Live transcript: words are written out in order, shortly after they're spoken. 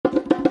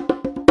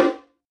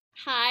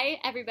Hi,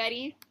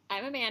 everybody.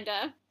 I'm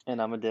Amanda,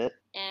 And I'm a dit.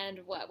 and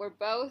we're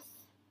both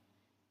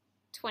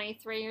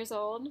 23 years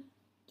old,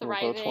 And we're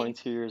both thriving.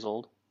 22 years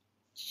old.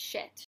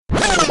 Shit.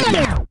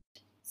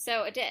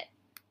 So, Adit,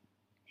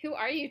 who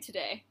are you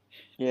today?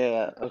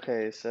 Yeah,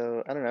 okay,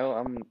 so I don't know.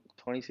 I'm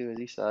 22, as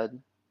you said.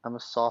 I'm a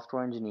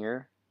software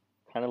engineer.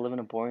 Kind of living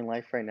a boring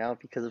life right now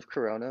because of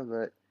Corona,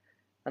 but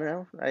I don't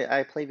know.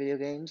 I play video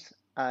games.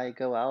 I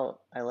go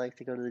out. I like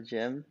to go to the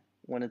gym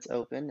when it's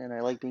open, and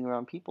I like being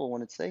around people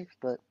when it's safe.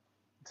 But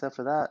except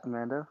for that,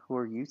 Amanda, who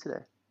are you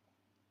today?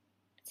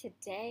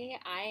 Today,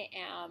 I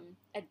am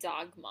a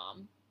dog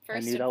mom, I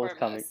first knew and that was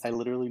coming. I foremost.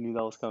 literally knew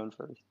that was coming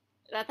first.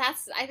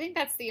 I think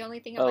that's the only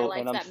thing in my Oh, and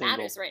life I'm that single.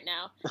 matters right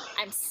now.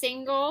 I'm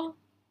single.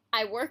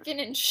 I work in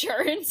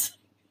insurance.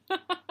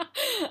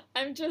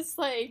 I'm just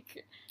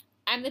like,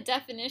 I'm the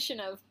definition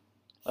of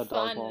A dog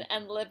fun mom.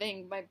 and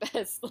living my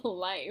best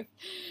life.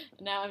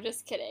 No, I'm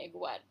just kidding.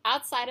 What?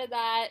 Outside of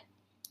that,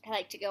 I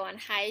like to go on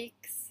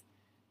hikes.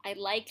 I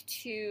like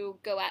to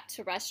go out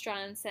to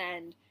restaurants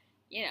and,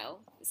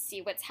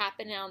 see what's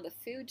happening on the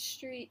food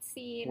street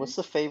scene. What's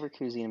the favorite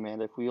cuisine,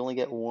 Amanda? If we only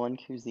get one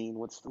cuisine,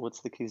 what's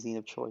the cuisine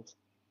of choice?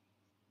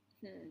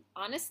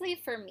 Honestly,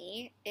 for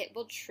me, it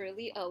will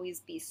truly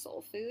always be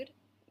soul food.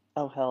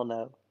 Oh, hell no.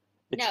 No,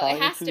 it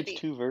Italian has to food's be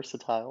too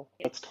versatile.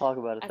 Let's talk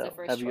about it as a though.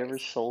 first Have you ever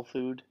choice. soul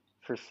food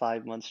for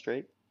 5 months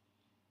straight?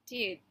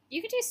 Dude,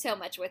 you could do so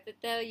much with it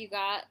though. Oh, You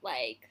got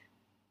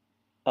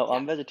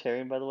I'm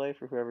vegetarian, by the way,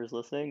 for whoever's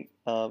listening.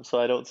 So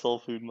I don't soul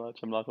food much.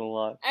 I'm not gonna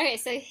lie. Okay,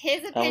 so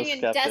his I'm a opinion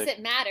skeptic. doesn't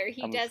matter.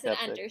 He I'm a doesn't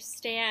skeptic.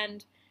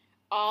 understand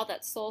all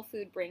that soul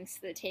food brings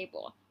to the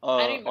table.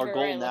 I don't even Our remember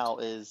where goal I left.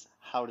 now is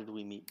how did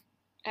we meet?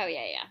 Oh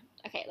yeah,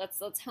 yeah. Okay, let's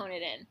hone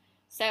it in.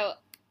 So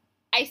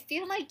I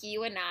feel like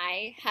you and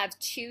I have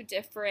two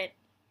different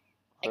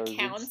Versions.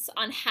 accounts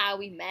on how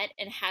we met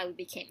and how we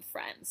became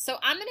friends. So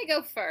I'm gonna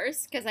go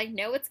first because I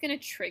know it's gonna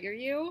trigger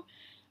you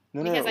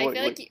No, no, because no, I wait,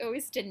 feel like wait. you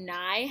always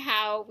deny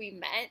how we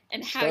met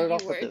and how Start it you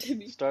off with were to this.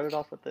 me. Start it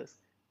off with this.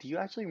 Do you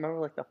actually remember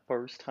like the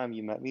first time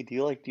you met me? Do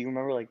you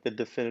remember like the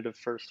definitive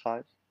first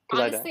time? Because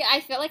I don't. Honestly, I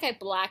feel like I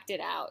blacked it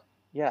out.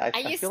 Yeah, I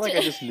I feel used like to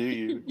I just knew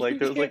you. Like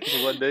there was like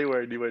this one day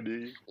where I knew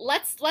you.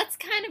 let's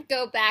kind of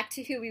go back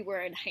to who we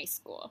were in high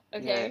school, Yeah,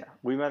 yeah, okay? yeah.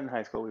 We met in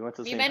high school. We went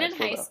to the We same met high in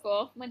school high though.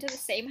 school, went to the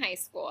same high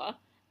school.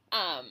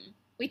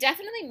 We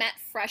definitely met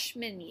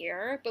freshman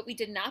year, but we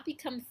did not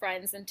become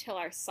friends until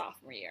our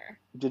sophomore year.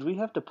 Did we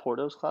have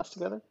Deporto's class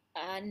together?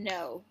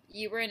 No,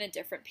 you were in a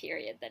different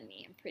period than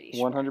me, I'm pretty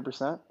sure.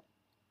 100%?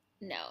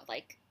 No,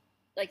 like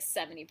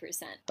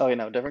 70%. Oh, yeah,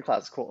 no, different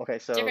class. Cool. Okay,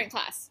 so Different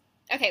class.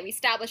 Okay, we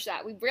established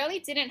that. We really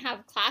didn't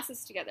have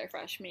classes together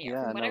freshman year,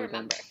 yeah, from what I no, we didn't.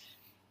 remember.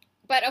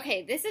 But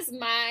okay, this is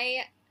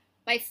my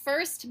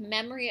first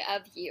memory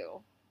of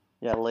you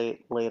Yeah, lay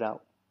it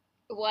out.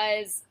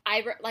 was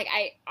I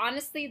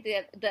honestly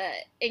the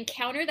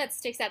encounter that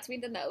sticks out to me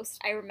the most.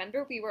 I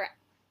remember we were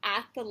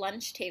at the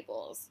lunch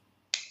tables.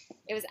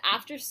 It was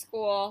after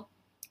school.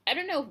 I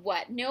don't know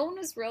what. No one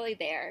was really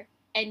there,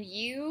 and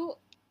you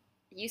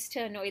used to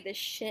annoy the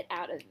shit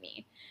out of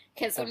me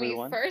because when we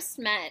Everyone. first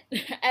met,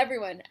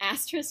 everyone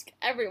asterisk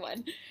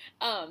everyone.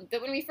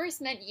 But when we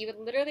first met, you would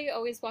literally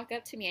always walk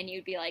up to me and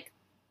you'd be like,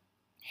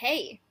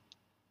 "Hey,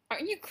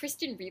 aren't you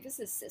Kristen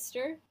Rivas'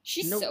 sister?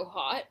 She's No, so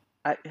hot."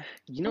 I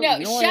No,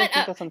 you know why I shut think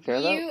up. that's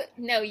unfair though? You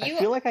no, I you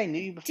feel like I knew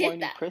you before I did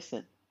knew that.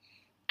 Kristen.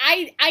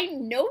 I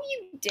know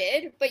you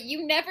did, but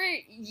you never.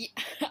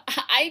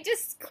 I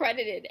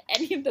discredited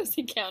any of those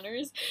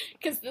encounters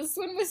because this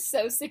one was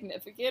so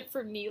significant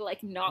for me,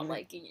 like not Yeah.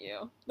 liking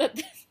you. That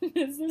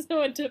this is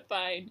what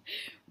defined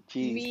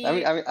Jeez. me I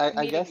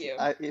meeting guess you.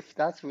 if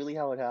that's really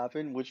how it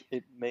happened, which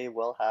it may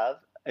well have,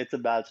 it's a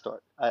bad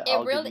start.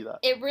 I'll give you that.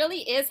 It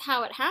really is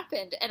how it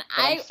happened, and And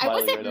I'm I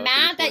smiling right wasn't now because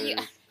mad it's that you.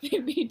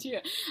 hilarious. Me too.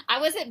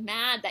 I wasn't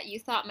mad that you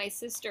thought my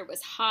sister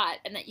was hot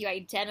and that you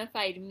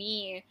identified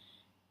me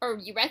or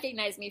you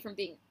recognized me from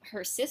being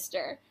her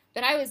sister.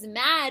 But I was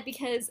mad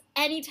because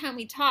anytime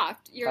we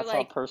talked, you're That's not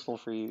like, personal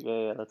for you.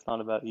 Yeah, yeah, that's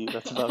not about you.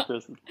 That's about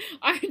Kristen.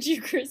 "Aren't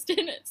you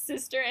Kristen,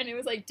 sister?" And it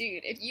was like,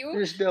 dude, if you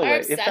There's no are way.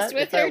 obsessed If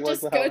with her, that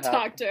was just how go it talk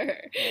happened, to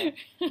her. yeah.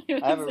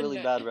 It I have a was really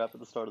bad rep at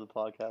the start of the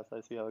podcast.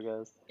 I see how it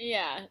goes.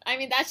 yeah, I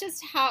mean that's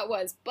just how it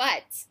was.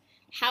 But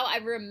how I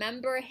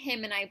remember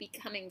him and I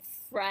becoming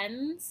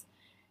friends,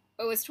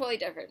 it was totally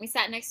different. We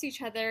sat next to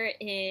each other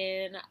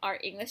in our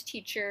English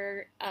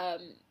teacher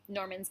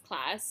Norman's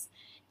class,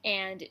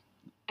 and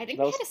I think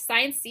That we was had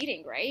assigned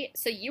seating, right?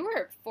 So you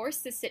were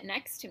forced to sit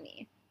next to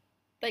me,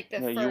 like the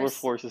no, you were first.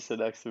 forced to sit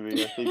next to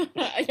me. I think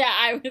Yeah,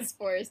 I was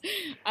forced.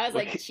 I was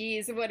like, like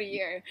 "Geez, what a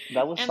year!"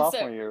 that was And so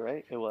sophomore year,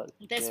 right? It was.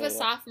 this Yeah, was yeah.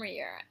 sophomore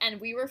year,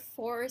 and we were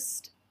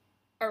forced,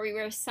 or we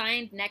were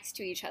assigned next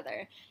to each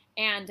other,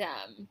 and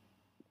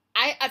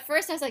I at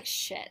first I was like,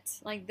 shit,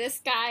 like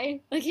this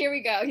guy, like here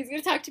we go. He's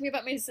gonna talk to me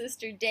about my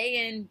sister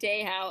day in,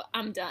 day out.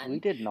 I'm We done.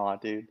 did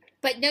not, dude.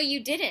 But no,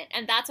 you didn't,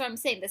 and that's what I'm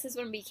saying. This is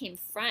when we became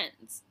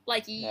friends.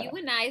 Like you Yeah.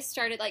 and I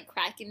started like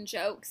cracking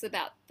jokes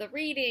about the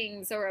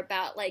readings or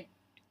about like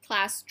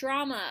class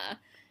drama,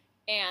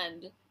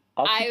 and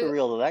I'll keep it I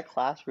real though. That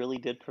class really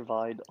did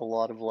provide a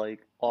lot of like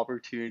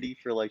opportunity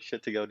for like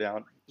shit to go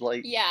down.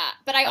 Like Yeah,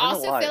 but I I don't know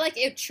also feel why. like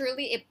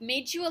it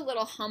made you a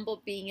little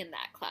humble being in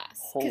that class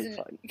Holy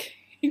fuck.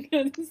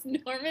 because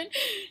Norman,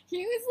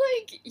 he was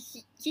like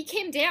he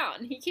came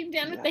down. He came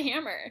down with Yeah. the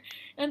hammer.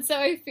 And so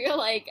I feel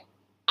like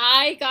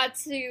I got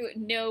to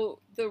know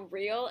the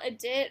real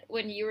Adit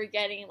when you were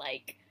getting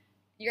like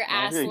your I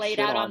was ass getting laid shit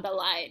out on on. the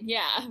line.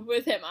 Yeah,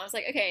 with him. I was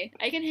like, okay,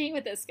 I can hang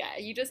with this guy.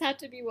 You just have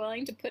to be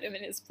willing to put him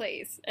in his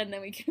place and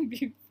then we can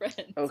be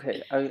friends.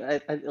 Okay,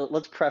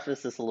 let's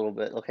preface this a little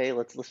bit. Okay,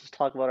 let's just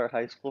talk about our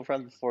high school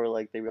friends before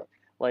like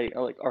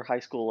like our high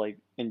school like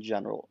in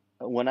general.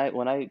 When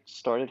I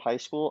started high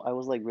school, I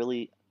was like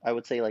really I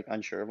would say like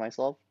unsure of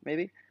myself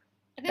maybe,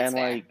 And that's and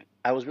fair. like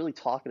I was really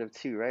talkative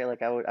too, right?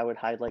 Like I would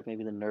hide like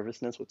maybe the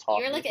nervousness with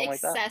You're talking or like something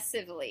like that.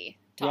 excessively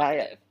Yeah,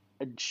 yeah. talkative.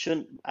 I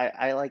shouldn't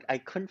I like I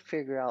couldn't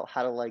figure out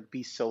how to like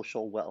be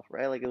social well,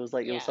 right? Like it was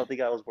Yeah. something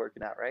I was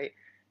working at, right?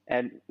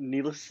 And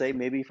needless to say,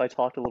 maybe if I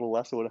talked a little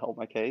less, it would have helped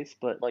my case.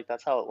 But like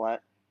that's how it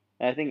went.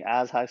 And I think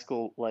as high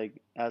school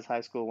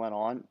went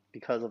on,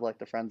 because of like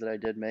the friends that I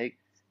did make,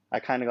 I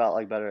kind of got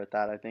like better at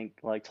that. I think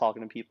like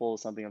talking to people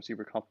is something I'm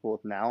super comfortable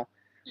with now.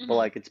 But Hmm.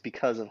 like it's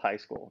because of high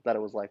school that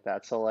it was like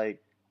that. So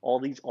like all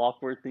these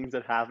awkward things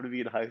that happen to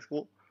me in high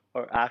school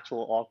are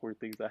actual awkward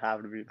things that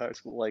happen to me in high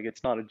school. Like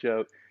it's not a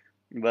joke.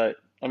 But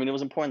I mean, it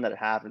was important that it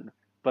happened.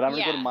 But I'm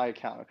gonna go to Yeah. my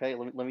account, okay?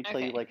 Let me tell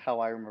you Okay. like how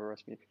I remember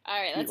Rasputin. All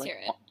right, Dude, let's like hear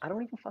it. I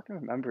don't even fucking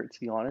remember it to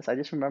be honest. I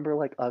just remember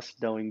like us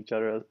knowing each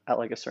other at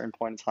like a certain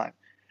point in time,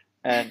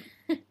 and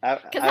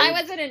Because I I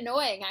would wasn't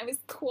annoying. I was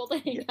cool to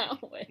yeah hang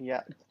out with.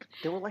 yeah.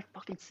 There were like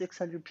fucking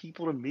 600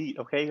 people to meet,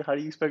 okay? How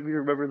do you expect me to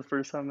remember the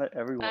first time I met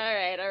everyone? All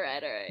right, all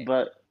right, all right.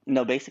 But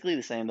no, basically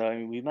the same though. I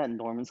mean, we met in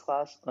Norman's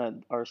class,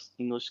 our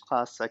English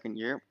class second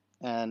year,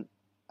 and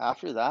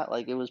after that,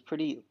 like it was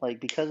pretty like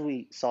because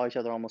we saw each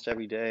other almost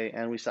every day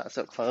and we sat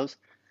so close,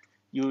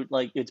 you would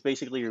like it's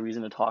basically a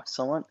reason to talk to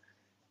someone.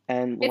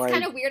 And It's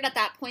kind like, of weird at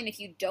that point if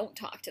you don't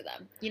talk to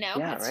them, you know?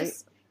 yeah, It's right?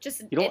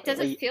 just You it don't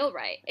doesn't like, feel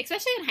right.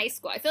 Especially in high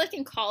school. I feel like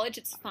in college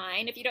it's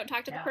fine if you don't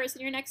talk to the yeah,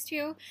 person you're next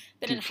to,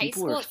 but in dude, high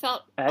people are school it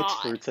felt odd.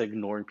 experts at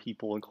ignoring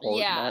people in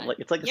college, man. Yeah. Like,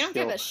 it's like a You don't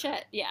give a skill.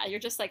 shit. Yeah, you're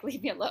just like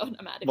leave me alone.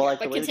 I'm out of But here. like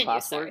But continue,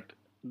 sorry.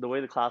 the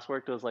way the class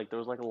worked was like there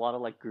was like a lot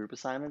of like group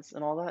assignments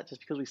and all that.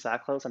 Just because we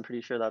sat close, I'm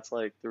pretty sure that's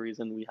like the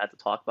reason we had to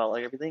talk about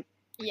like everything.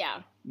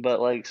 Yeah. But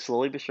like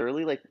slowly but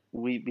surely, like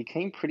we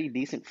became pretty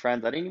decent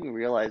friends. I didn't even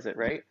realize it,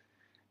 right?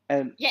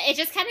 And Yeah, it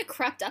just kind of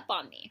crept up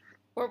on me.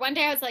 Or one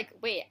day I was like,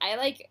 wait, I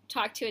like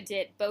talk to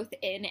Adit both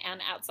in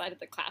and outside of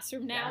the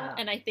classroom now, yeah,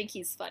 and I think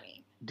he's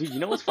funny. dude, you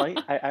know what's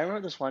funny? I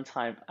remember this one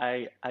time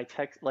I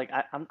text like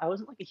I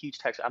wasn't like a huge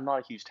texter. I'm not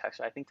a huge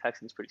texter. I think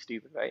texting is pretty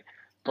stupid, right?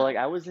 But like Uh,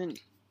 I was in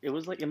it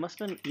was like it must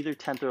have been either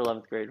 10th or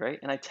 11th grade, right?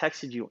 And I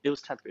texted you. It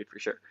was 10th grade for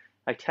sure.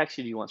 I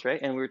texted you once, right?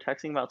 And we were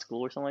texting about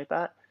school or something like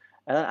that.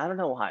 And then, I don't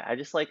know why. I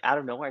just like out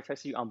of nowhere I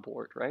texted you I'm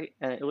bored, right?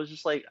 And it was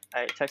just like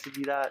I texted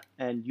you that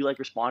and you like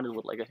responded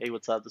with like a hey,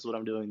 what's up? This is what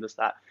I'm doing, this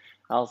that.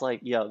 I was like,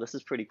 yo, this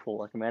is pretty cool.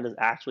 Like Amanda's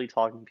actually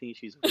talking to me.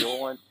 She's a real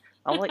one.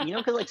 I'm like,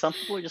 because like some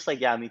people are just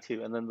like, yeah, me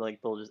too, and then like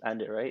they'll just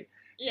end it, right?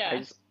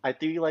 yeah. I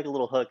threw you like a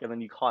little hook, and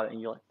then you caught it,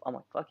 and you're like, I'm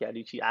like, fuck yeah,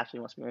 dude, she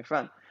actually wants to be my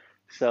friend.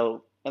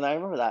 So, and I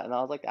remember that, and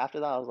I was like, after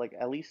that, I was like,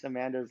 at least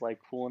Amanda's like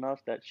cool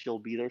enough that she'll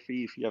be there for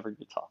you if you ever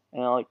get tough.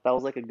 And I, like that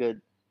was like a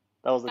good,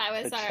 that was That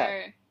a was check.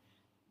 our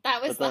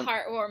that was But the then,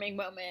 heartwarming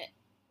moment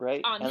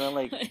right, on and then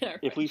like in our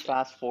if we friendship.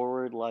 fast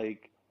forward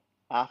like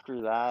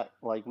after that,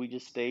 like we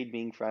just stayed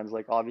being friends.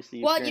 Like obviously,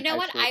 if Well, you're you in know high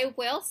what? school, I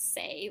will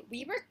say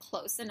we were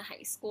close in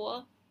high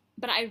school,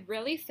 but I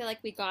really feel like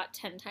we got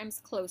 10 times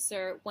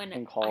closer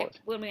in college,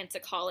 when we went to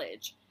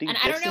college. And dude,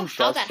 I don't know distance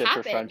how does that shit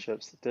for happened.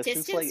 friendships.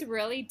 Distance Distance like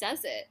really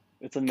does it.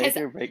 it's a Cuz make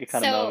it or break it,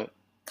 kind of know so it.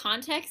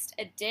 context,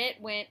 Adit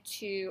went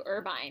to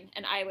Irvine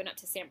and I went up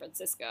to San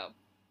Francisco.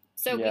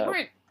 So we Yeah,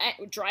 weren't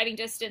at driving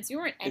distance, we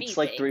weren't it's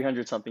like anything.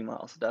 300 something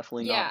miles.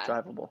 Definitely not Yeah,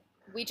 drivable.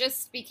 we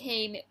just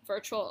became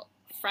virtual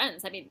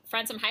friends. I mean,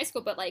 friends from high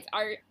school, but like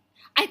our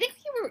I think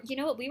we were, you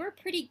know what, we were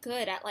pretty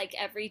good at like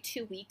every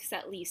 2 weeks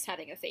at least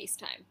having a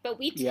FaceTime. But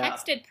we Yeah.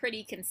 texted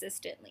pretty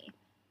consistently.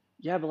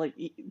 Yeah, but like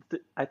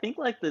I think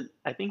like the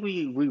I think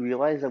we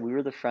realized that we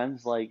were the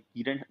friends like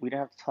we didn't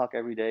have to talk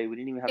every day. We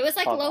didn't even It have was to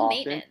like talk low often.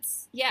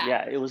 maintenance. Yeah.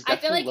 Yeah, it was I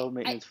feel definitely like low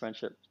maintenance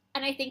friendship.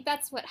 I think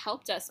that's what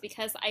helped us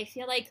because I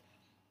feel like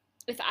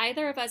if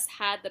either of us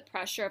had the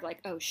pressure of like,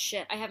 oh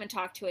shit, I haven't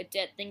talked to a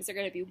dit, things are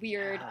gonna be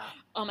weird. Yeah.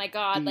 Oh my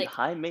god, Dude, like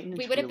high we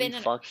maintenance would have really been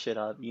in. fucks shit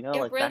up, It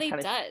like that really kind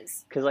of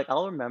does. because like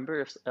I'll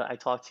remember if I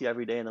talked to you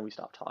every day and then we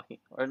stopped talking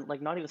or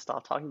like not even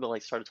stopped talking but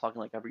like started talking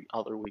like every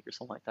other week or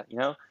something like that.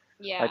 Like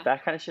Yeah.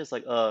 that kind of shit's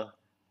like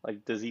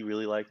does he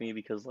really like me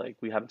because like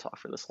we haven't talked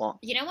for this long?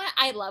 You know what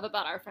I love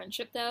about our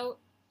friendship though?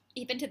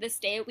 Even to this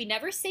day, we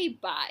never say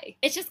bye.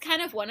 It's just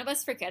kind of one of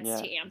us forgets Yeah.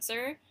 to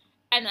answer.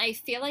 And I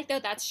feel like though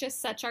that's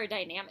just such our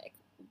dynamic.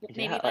 Yeah,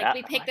 Maybe like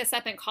we picked this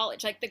up in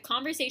college. Like the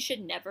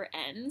conversation never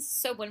ends.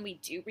 So when we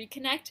do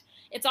reconnect,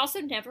 it's also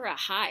never a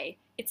hi.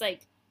 It's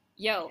like,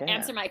 yo, yeah.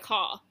 answer my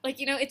call. Like,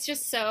 it's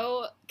just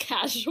so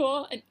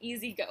casual and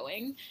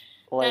easygoing.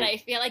 that Like I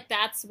feel like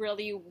that's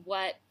really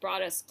what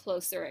brought us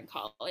closer in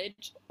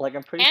college,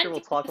 I'm pretty sure and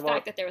we'll talk the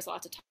fact about. that there was a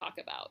lot to talk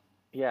about.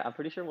 Yeah, I'm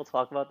pretty sure we'll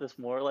talk about this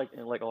more like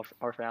in like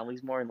our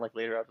families more in like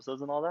later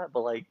episodes and all that.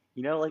 But like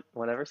like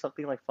whenever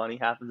something like funny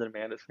happens in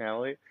Amanda's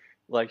family,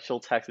 like she'll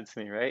text it to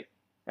me, right?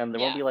 And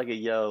there won't Yeah, be like a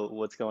yo,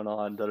 what's going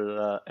on, da da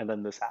da, and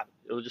then this happens.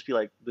 It'll just be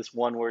like this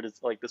one word is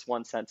like this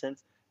one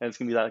sentence, and it's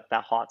gonna be like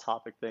that hot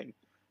topic thing,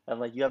 and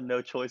like you have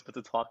no choice but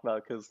to talk about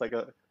it because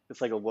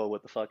it's like a whoa,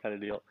 what the fuck kind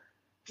of deal.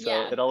 So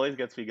yeah, it always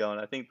gets me going.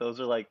 I think those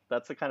are like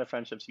that's the kind of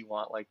friendships you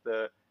want, like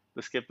the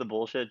skip the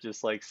bullshit,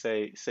 just like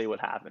say what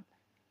happened.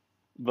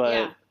 But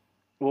yeah.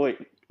 well, wait,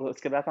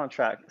 let's get back on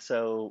track.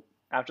 So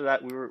after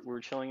that, we were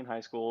chilling in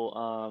high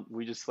school.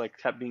 We just like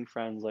kept being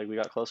friends. Like we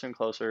got closer and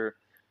closer,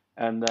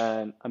 and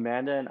then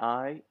Amanda and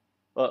I.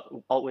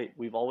 Oh wait,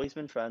 we've always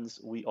been friends.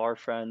 We are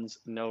friends.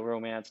 No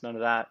romance, none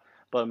of that.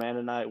 But Amanda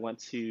and I went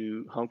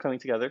to homecoming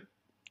together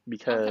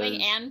Homecoming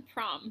because and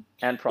prom.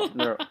 and prom.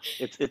 No, no,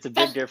 it's a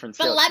big But difference.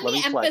 but Here, let let me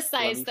me flex.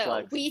 Let emphasize me though,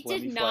 flex. we Let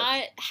did me flex.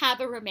 not have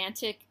a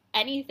romantic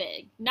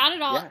anything. Not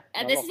at all. Yeah,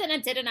 And not at this all. isn't a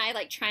did and I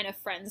like trying to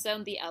friend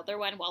zone the other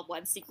one while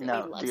one secretly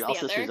No, dude, loves I'll the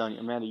sister other. zone you.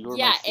 Amanda, you were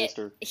my Yeah, it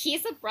sister.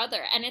 he's a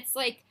brother and it's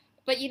like,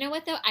 but you know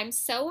what though? I'm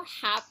so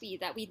happy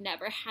that we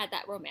never had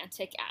that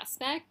romantic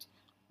aspect.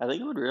 I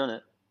think it would ruin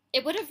it.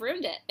 It would have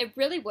ruined it. It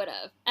really would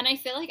have. And I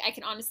feel like I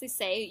can honestly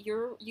say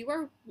you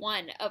are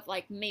one of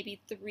like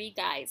maybe three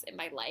guys in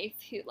my life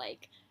who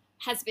like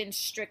has been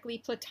strictly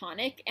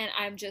platonic, and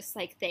I'm just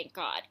like thank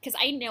God because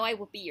I know I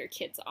will be your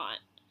kid's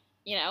aunt.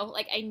 You know,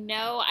 like I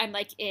know I'm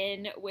like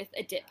in with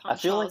Adit I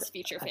feel like Panchal's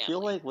future I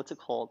feel family. like what's it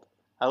called?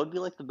 I would be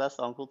like the best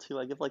uncle too.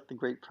 I give like the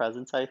great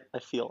presents. I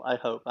feel. I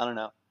hope. I don't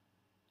know.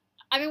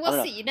 I mean, I we'll don't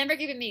know. see. You never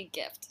given me a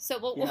gift, so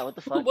Yeah. What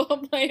the fuck? we'll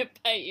play it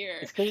by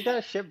ear. It's because you got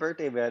a shit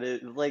birthday, man.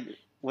 It's like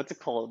what's it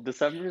called?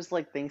 December is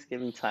like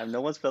Thanksgiving time.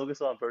 No one's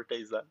focused on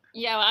birthdays then.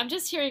 Yeah, well, I'm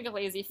just hearing a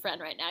lazy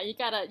friend right now. You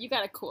gotta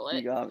cool You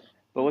it. got me.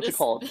 But what's it This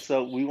called?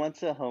 So we went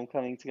to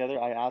homecoming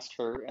together. I asked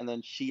her, and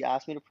then she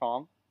asked me to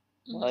prom.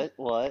 mhm.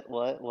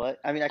 What?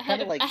 I mean, I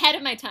kind of like Ahead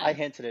of my I time.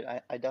 hinted it.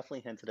 I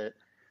definitely hinted it.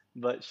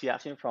 But she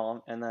asked me to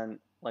prom, and then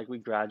like we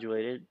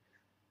graduated.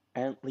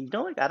 And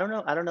like I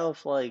don't know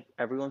if like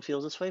everyone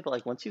feels this way, but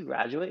like once you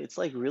graduate, it's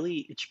like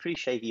really it's pretty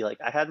shaky. Like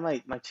I had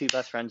my two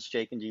best friends,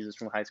 Jake and Jesus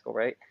from high school,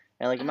 right?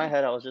 And like in my Uh-huh.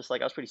 head, I was just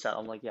like I was pretty sad.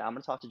 I'm like, yeah, I'm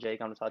gonna talk to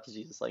Jake, I'm gonna talk to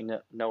Jesus, like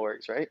no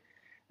worries, right?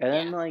 And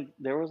then Yeah. like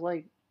there was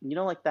like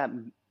like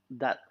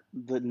that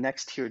the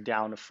next tier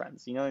down of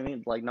friends, you know what I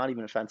mean? Like not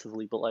even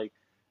offensively, but like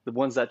the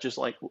ones that just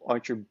like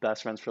aren't your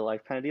best friends for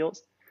life kind of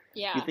deals.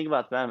 You Yeah. think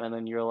about them, and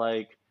then you're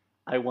like,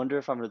 I wonder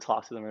if I'm going to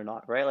talk to them or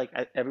not, right? Like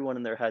everyone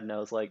in their head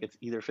knows like it's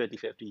either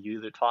 50-50. You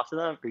either talk to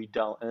them or you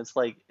don't. And it's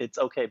like it's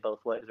okay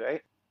both ways,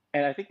 right?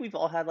 And I think we've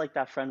all had like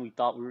that friend we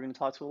thought we were going to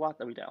talk to a lot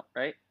that we don't,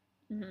 right?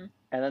 Hmm.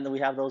 And then we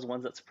have those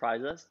ones that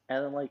surprise us.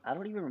 And then like I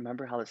don't even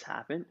remember how this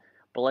happened,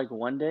 but like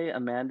one day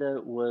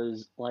Amanda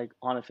was like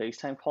on a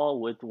FaceTime call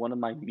with one of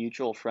my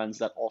mutual friends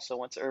that also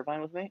went to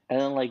Irvine with me. And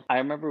then like I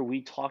remember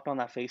we talked on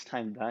that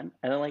FaceTime then.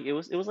 And then like it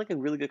was like a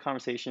really good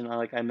conversation.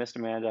 I missed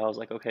Amanda. I was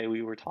like, okay,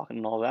 we were talking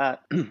and all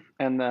that.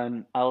 And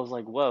then I was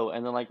like, whoa.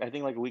 And then like I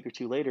think like a week or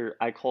two later,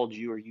 I called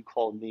you or you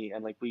called me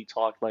and like we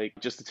talked like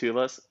just the two of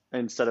us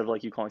instead of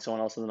like you calling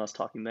someone else and then us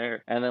talking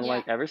there. And then Yeah.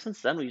 like ever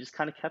since then we just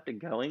kind of kept it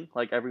going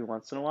like every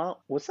once in a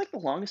while. What's like the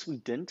longest we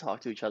didn't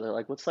talk to each other?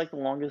 Like what's like the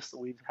longest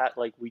we've had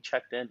like we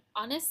checked in?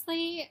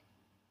 Honestly,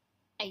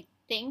 I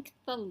think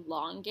the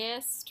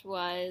longest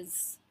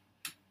was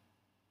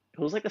It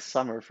was like a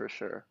summer for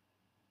sure.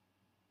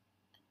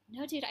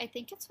 no, dude. I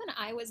think it's when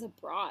I was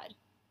abroad.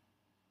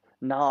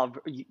 Nah,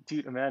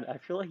 dude, man, I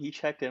feel like you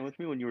checked in with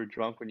me when you were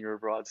drunk when you were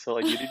abroad. So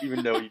like you didn't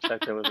even know you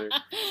checked in with me.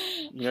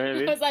 You know what I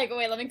I mean? was like,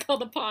 wait, let me call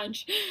the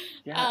paunch.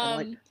 Yeah, and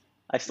like Um,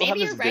 I still have Maybe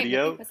this you're right.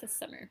 Maybe video. it was this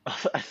summer.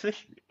 I think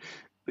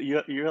you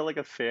had like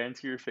a fan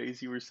to your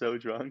face. You were so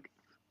drunk.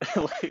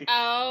 Like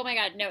Oh my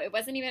God, no, it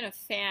wasn't even a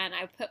fan.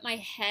 I put my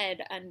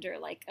head under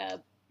like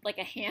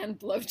a hand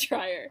blow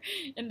dryer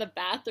in the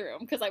bathroom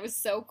because I was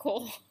so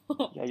cold.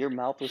 yeah, your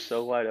mouth was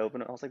so wide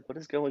open. I was like, what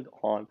is going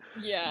on?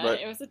 Yeah, But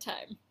it was a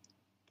time.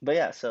 but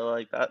yeah, so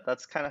like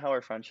that's kind of how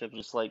our friendship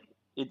just like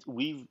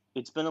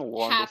it's been a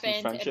long distance Happened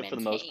and friendship for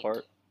the most maintained.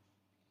 part.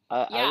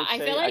 I Yeah, would I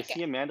feel say I like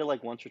see Amanda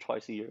like once or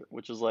twice a year,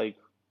 which is like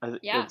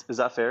yeah. is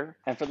that fair?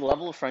 And for the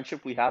level of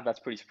friendship we have, that's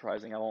pretty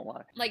surprising, I won't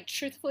lie. Like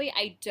truthfully,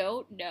 I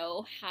don't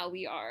know how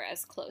we are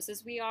as close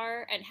as we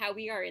are and how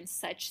we are in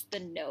such the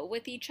know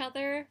with each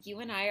other. You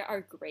and I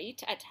are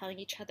great at telling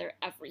each other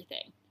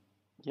everything.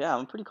 Yeah,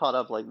 I'm pretty caught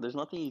up. Like there's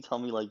nothing you tell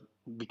me like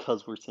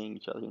because we're seeing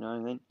each other, you know what I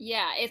mean?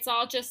 Yeah, it's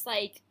all just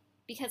like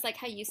because like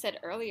how you said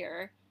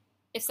earlier,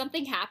 if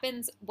something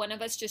happens, one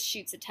of us just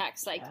shoots a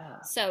text like, Yeah.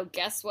 so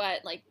guess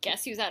what? Like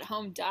guess who's at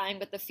home dying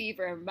with the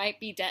fever, might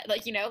be dead.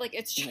 Like, you know, like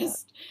it's Yeah.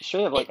 just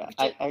Straight up like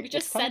I we it's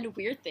just kind of send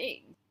weird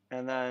things.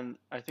 and then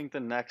I think the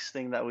next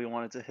thing that we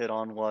wanted to hit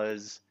on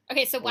was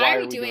Okay, so why why are are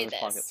we we doing doing this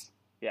podcast? this?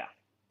 Yeah.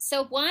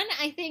 So one,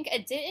 I think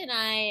Adit and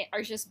I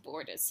are just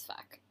bored as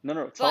fuck. No,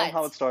 no, tell them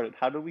how But it started.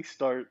 How did we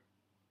start?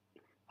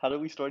 How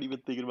did we start even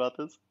thinking about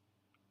this?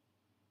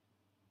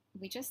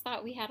 We just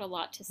thought we had a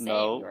lot to say. We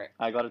No, were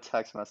I got a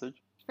text message.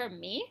 from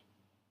me?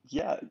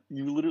 Yeah,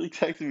 you literally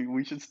texted me,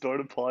 we should start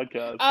a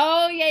podcast.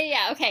 Oh yeah,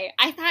 yeah. Okay.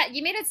 I thought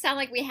you made it sound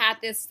like we had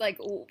this like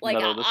No, a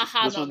no, this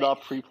aha this was moment.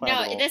 not pre-planned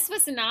No, at all. this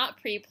was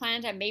not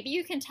pre-planned, and maybe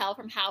you can tell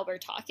from how we're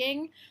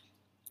talking.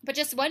 But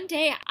just one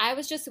day, I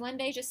was just one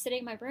day just sitting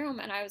in my room,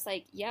 and I was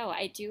like, "Yo,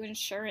 I do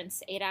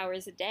insurance 8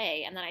 hours a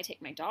day, and then I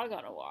take my dog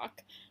on a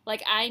walk.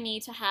 Like, I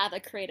need to have a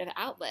creative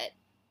outlet."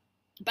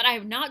 But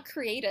I'm not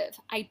creative.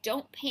 I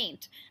don't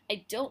paint.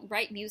 I don't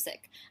write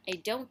music. I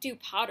don't do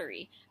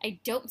pottery. I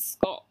don't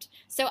sculpt.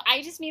 So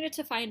I just needed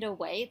to find a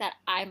way that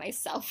I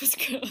myself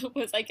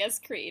was I guess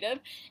creative.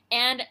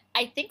 And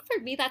I think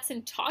for me that's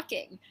in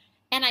talking.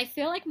 And I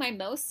feel like my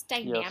most Yeah,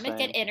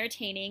 dynamic and same.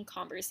 entertaining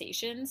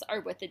conversations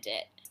are with a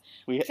dit.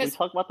 We Because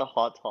talk about the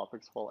hot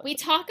topics whole we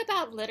episode. talk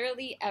about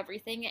literally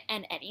everything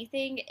and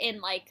anything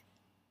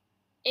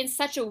in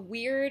such a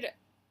weird,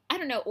 I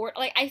don't know, or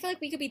like I feel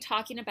like we could be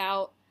talking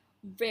about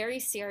very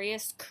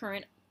serious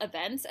current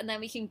events, and then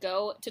we can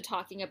go to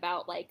talking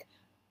about like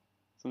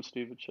Some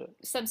stupid shit.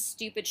 some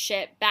stupid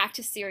shit, back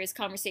to serious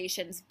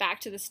conversations, back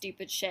to the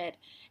stupid shit.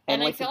 And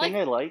And I like the feel thing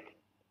like, I like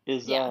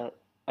is yeah, that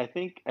I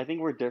think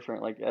we're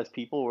different. Like as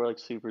people, we're like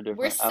super we're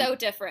different. so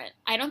different.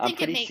 I don't I'm think it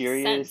pretty makes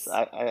serious. sense.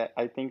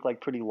 I think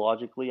like pretty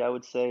logically, I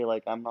would say.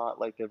 Like I'm not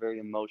like a very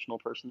emotional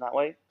person that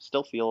way.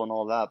 Still feel and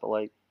all that, but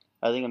like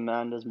I think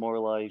Amanda's more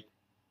like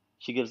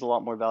she gives a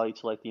lot more value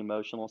to like the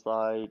emotional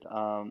side.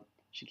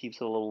 She keeps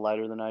it a little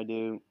lighter than I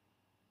do,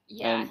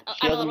 Yeah, and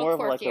she I'm a has a little more of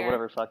like a quirkier.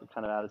 whatever fuck it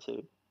kind of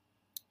attitude.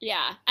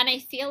 Yeah, and I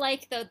feel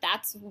like though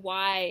that's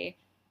why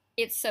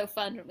it's so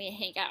fun when we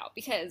hang out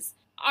because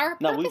our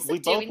No, we purpose we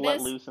of both doing let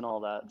this, loose and all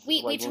that. So,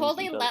 we like when we see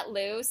totally each other. let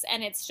loose,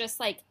 and it's just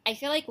like I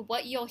feel like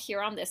what you'll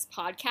hear on this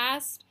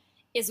podcast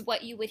is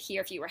what you would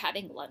hear if you were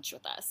having lunch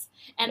with us.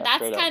 And Yeah, that's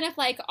straight up. kind of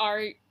like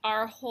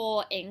our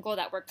whole angle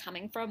that we're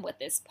coming from with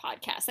this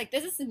podcast. Like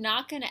this is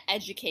not going to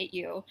educate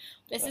you.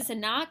 This Yeah. is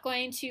not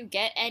going to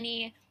get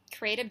any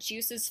creative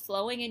juices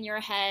flowing in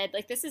your head.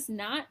 Like this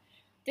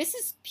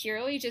is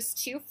purely just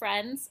two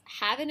friends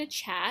having a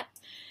chat.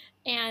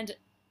 And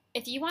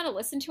if you want to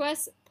listen to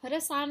us, put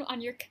us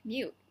on your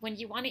commute when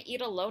you want to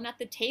eat alone at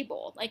the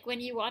table, like when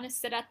you want to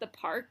sit at the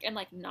park and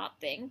like not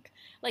think.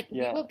 Like we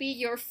Yeah. will be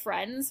your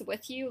friends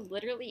with you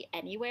literally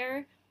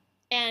anywhere.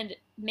 And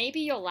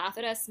maybe you'll laugh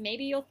at us,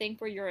 maybe you'll think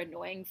we're your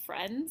annoying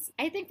friends.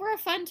 I think we're a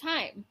fun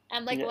time,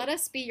 and like Yeah. let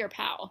us be your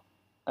pal.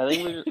 I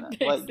think we're like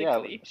yeah,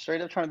 Basically,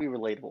 straight up trying to be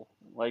relatable.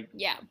 Like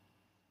yeah,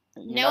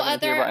 you're no not gonna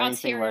hear other about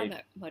anything ulterior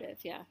like motive.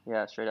 Yeah,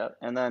 yeah, straight up.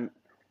 And then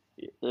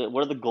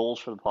what are the goals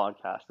for the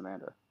podcast,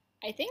 Amanda?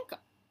 i think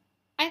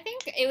I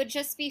think it would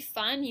just be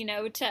fun,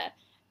 to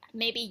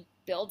maybe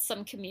build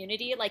some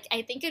community. Like,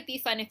 I think it'd be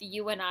fun if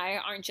you and I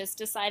aren't just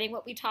deciding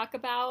what we talk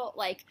about.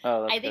 Like,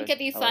 Oh, that's I think good. it'd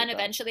be I fun like that.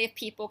 eventually if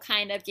people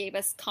kind of gave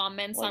us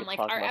comments Like on like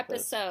talk our about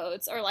this.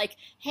 episodes, or like,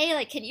 hey,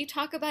 like, can you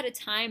talk about a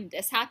time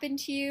this happened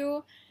to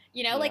you?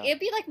 Like Yeah. it'd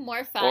be like more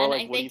Or fun.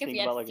 like I what do you think if we think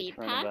had about like a current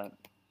feedback. event?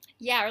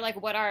 Yeah, or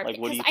like what our, Like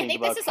what do because you I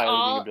think think this about is Kylie being a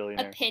all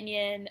billionaire?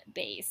 opinion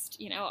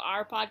based.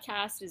 Our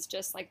podcast is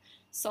just like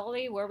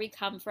solely where we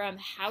come from,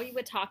 how we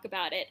would talk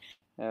about it.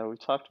 Yeah, we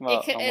talked It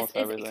about could almost it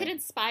could everything.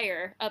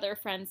 inspire other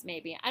friends,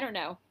 maybe. I don't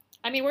know.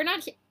 I mean, we're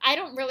not. I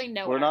don't really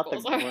know We're what our not the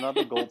goals are. we're not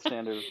the gold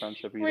standard of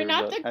friendship We're either,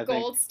 not but the I think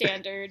gold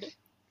standard.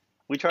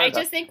 we try I our just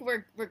best. think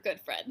we're good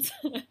friends.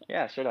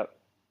 Yeah, straight up.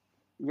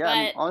 Yeah, I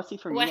mean, But honestly,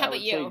 for what? me, How I about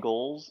would say you?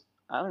 goals.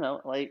 I don't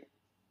know, like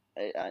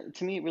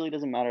to me, it really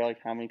doesn't matter like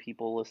how many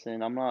people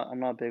listen. I'm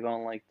not big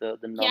on like the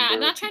Yeah, I'm number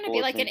not of trying to people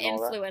be like an listening and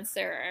all that.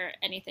 influencer or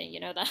anything.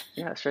 You know that.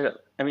 Yeah, straight up.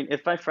 I mean,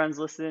 if my friends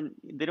listen,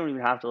 they don't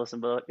even have to listen,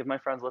 but like, if my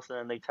friends listen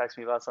and they text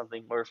me about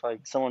something, or if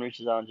like someone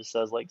reaches out and just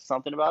says like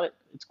something about it,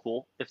 it's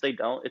cool. If they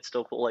don't, it's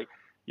still cool. Like,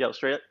 yo,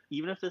 straight up,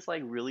 even if this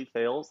like really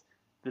fails,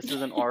 this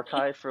is an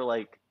archive for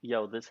like,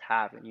 yo, this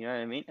happened. You know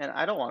what I mean? And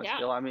I don't want it to Yeah.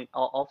 fail. I mean,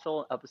 I'll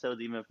fill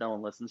episodes even if no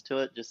one listens to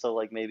it, just so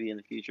like maybe in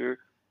the future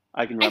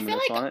I can I feel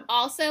reminisce like on it.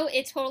 also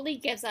it totally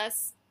gives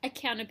us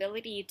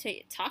accountability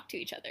to talk to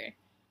each other.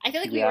 I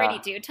feel like we already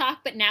Yeah. do talk,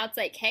 but now it's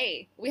like,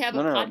 hey, we have a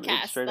No, no, no, it's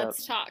podcast. straight up.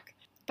 Let's talk.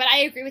 But I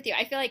agree with you.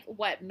 I feel like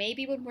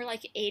maybe when we're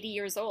like 80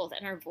 years old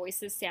and our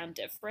voices sound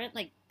different,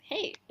 like,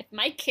 hey, if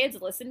my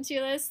kids listen to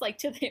this, like,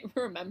 do they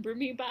remember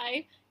me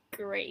by?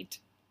 Great.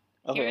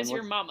 Okay, and Here's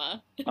your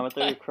mama. I'm gonna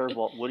throw you a But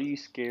curveball. What are you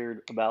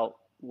scared about,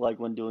 like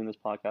when doing this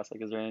podcast?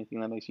 Like, is there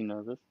anything that makes you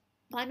nervous?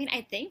 well, I mean,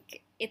 I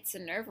think it's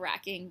nerve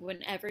wracking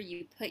whenever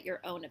you put your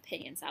own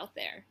opinions out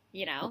there,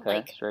 Okay,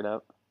 Like, straight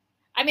up.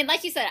 I mean,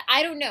 like you said,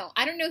 I don't know.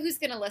 I don't know who's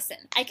going to listen.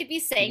 I could be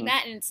saying Hmm.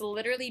 that and it's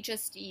literally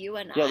just you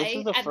and Yeah, this is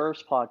I. the And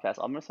first podcast.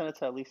 I'm gonna send it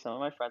to at least some of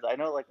my friends. I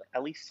know, like,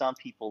 at least some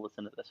people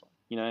listen to this one.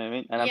 You know what I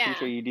mean? And I'm pretty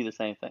sure yeah. you do the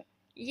same thing.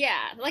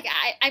 Yeah. Like,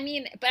 I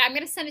mean, but I'm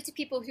going to send it to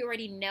people who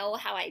already know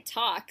how I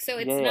talk. So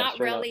it's Yeah, yeah, not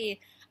straight up.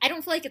 really, I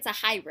don't feel like it's a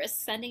high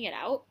risk sending it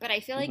out. But I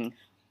feel like, Hmm.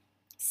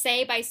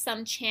 say by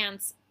some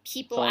chance,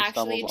 people Someone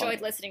actually stumbles on enjoyed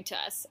it. listening to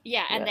us.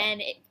 Yeah. And Yeah.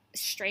 then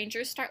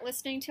strangers start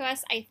listening to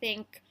us. I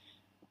think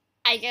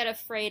I get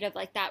afraid of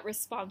like that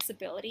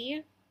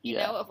responsibility. you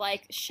Yeah. know, of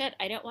like, shit,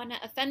 I don't want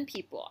to offend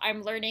people.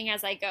 I'm learning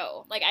as I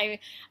go. Like I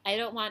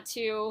don't want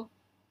to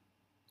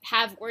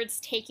have words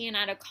taken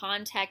out of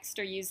context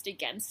or used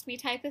against me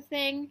type of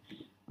thing.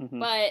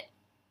 Hmm. But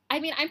I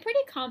mean, I'm pretty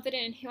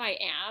confident in who I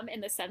am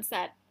in the sense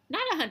that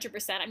not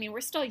 100%. I mean,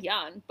 we're still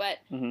young, but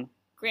Hmm.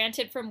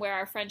 granted from where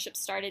our friendship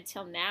started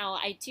till now,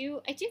 I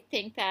do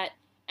think that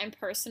I'm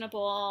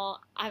personable,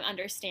 I'm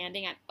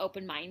understanding, I'm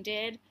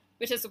open-minded,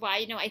 which is why,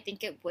 you know, I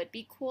think it would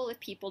be cool if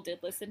people did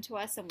listen to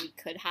us and we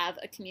could have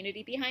a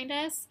community behind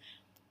us.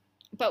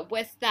 But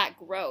with that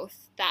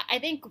growth, that I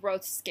think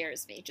growth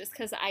scares me just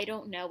because I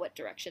don't know what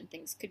direction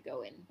things could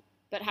go in.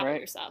 But how about Right?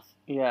 yourself?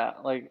 Yeah,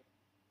 like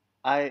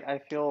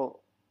I feel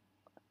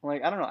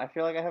like I don't know, I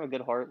feel like I have a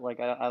good heart. Like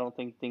I don't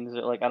think things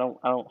are like I don't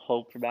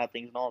hope for bad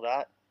things and all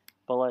that.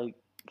 But like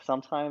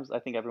sometimes I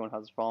think everyone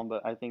has this problem,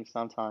 but I think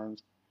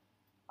sometimes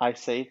I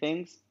say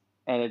things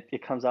and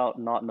it comes out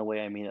not in the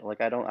way I mean it.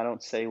 Like I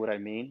don't say what I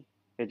mean.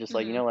 It just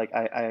like, you Hmm. know, like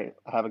I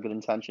have a good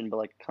intention, but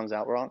like it comes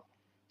out wrong.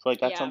 So like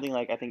that's Yeah. something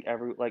like I think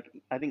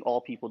I think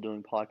all people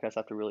doing podcasts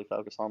have to really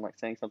focus on, like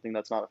saying something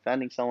that's not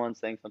offending someone,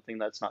 saying something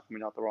that's not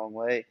coming out the wrong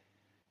way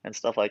and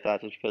stuff like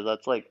that, just because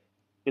that's like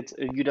it's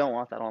you don't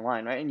want that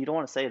online, right? And you don't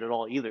want to say it at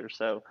all either.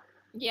 So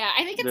Yeah,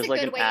 I think it's there's a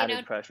like good an way, you know,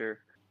 added pressure.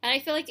 and I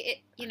feel like it,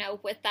 you know,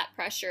 with that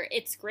pressure,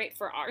 it's great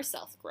for our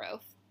self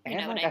growth. You And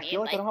know what like I I feel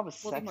mean? like I Like don't have a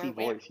we'll be more sexy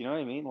aware. voice, you know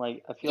what I mean?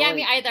 Like I feel Yeah,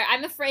 me like either.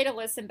 I'm afraid to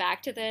listen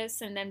back to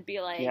this and then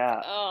be like,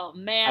 yeah, oh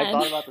I man.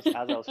 thought about this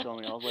as I was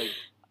filming. I was like,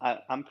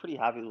 I'm pretty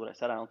happy with what I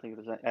said. I don't think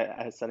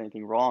I said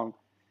anything wrong,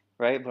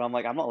 right? But I'm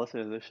like, I'm not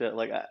listening to this shit.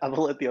 Like, I'm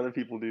gonna let the other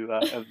people do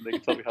that, and they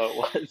can tell me how it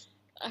was.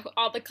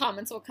 All the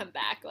comments will come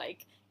back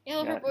like,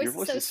 "Yo, her Yeah, your voice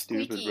is voice so is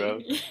stupid,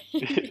 bro. squeaky."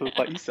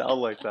 Why Yeah. you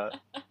sound like that?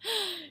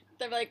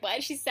 They're like, "Why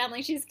does she sound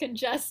like she's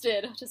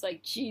congested?" I'm just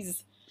like,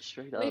 "Jeez,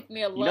 Straight up. leave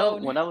me You know,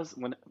 alone." when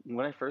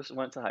I first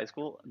went to high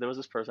school, there was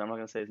this person. I'm not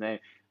gonna say his name,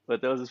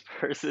 but there was this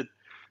person,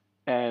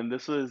 and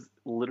this was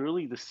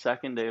literally the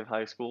second day of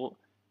high school.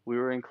 We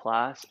were in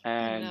class,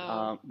 Oh and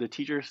no. the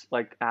teachers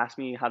like asked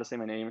me how to say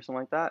my name or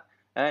something like that,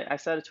 and I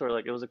said it to her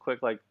like it was a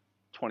quick like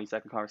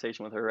 20-second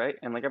conversation with her, right?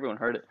 And like everyone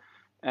heard it,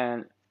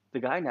 and the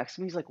guy next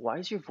to me is like, "Why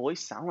does your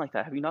voice sound like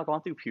that? Have you not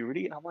gone through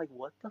puberty?" And I'm like,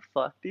 "What the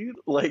fuck, dude?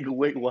 Like,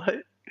 wait, what?"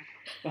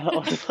 And I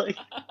was like,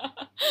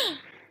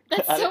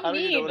 That's so I don't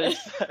even know mean. what I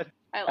said.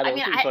 I I know mean,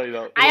 it's pretty funny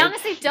though. I Like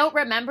honestly don't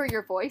remember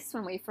your voice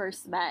when we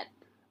first met.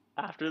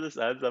 after this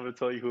ends, I'm gonna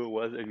tell you who it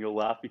was, and you'll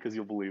laugh because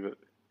you'll believe it.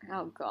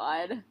 Oh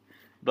God.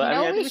 You But I know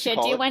mean, what I we think we should should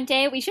call do it. one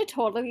day? We should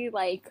totally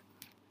like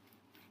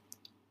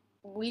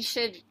we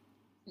should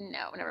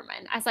no, never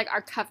mind. I was like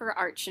our cover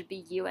art should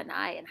be you and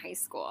I in high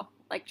school.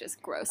 Like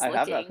just gross I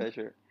have that looking.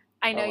 picture.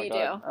 I know Oh my you do.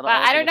 God. But I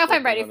don't I think don't know it's if worth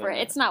I'm putting ready on the for it.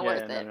 internet. It's not Yeah,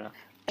 worth yeah, no, it. no, no.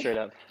 Straight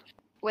up.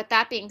 With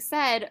that being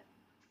said,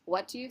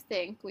 what do you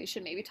think we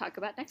should maybe talk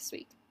about next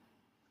week?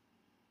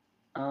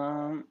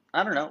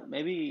 I don't know.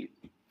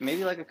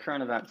 Maybe like a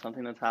current event,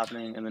 something that's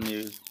happening in the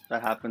news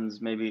that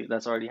happens, maybe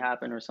that's already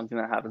happened, or something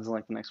that happens in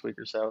like the next week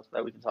or so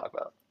that we can talk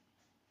about.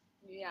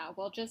 Yeah,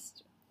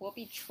 we'll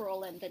be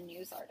trolling the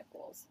news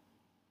articles.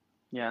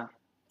 Yeah,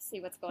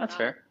 See what's going that's on.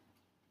 fair.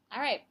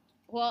 All right.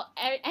 Well,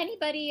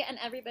 anybody and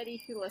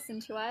everybody who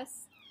listened to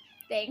us,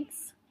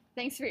 thanks.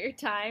 Thanks for your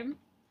time.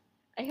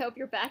 I hope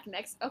you're back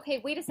next. Okay,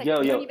 wait a second. Yo,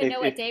 We don't yo, even know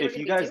what day we're if going to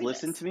you be guys doing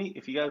listen this. to me,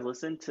 if you guys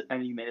listen to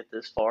and you made it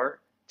this far,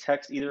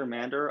 text either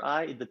Amanda or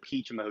I the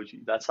peach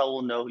emoji. That's how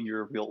we'll know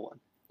you're a real one.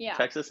 Yeah.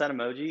 Text us that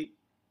emoji,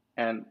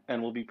 and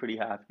we'll be pretty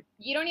happy.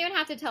 You don't even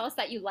have to tell us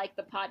that you like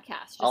the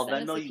podcast. Just I'll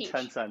send us Venmo a you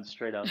 10 peach. cents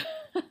straight up.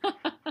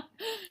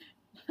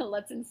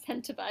 Let's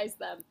incentivize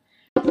them.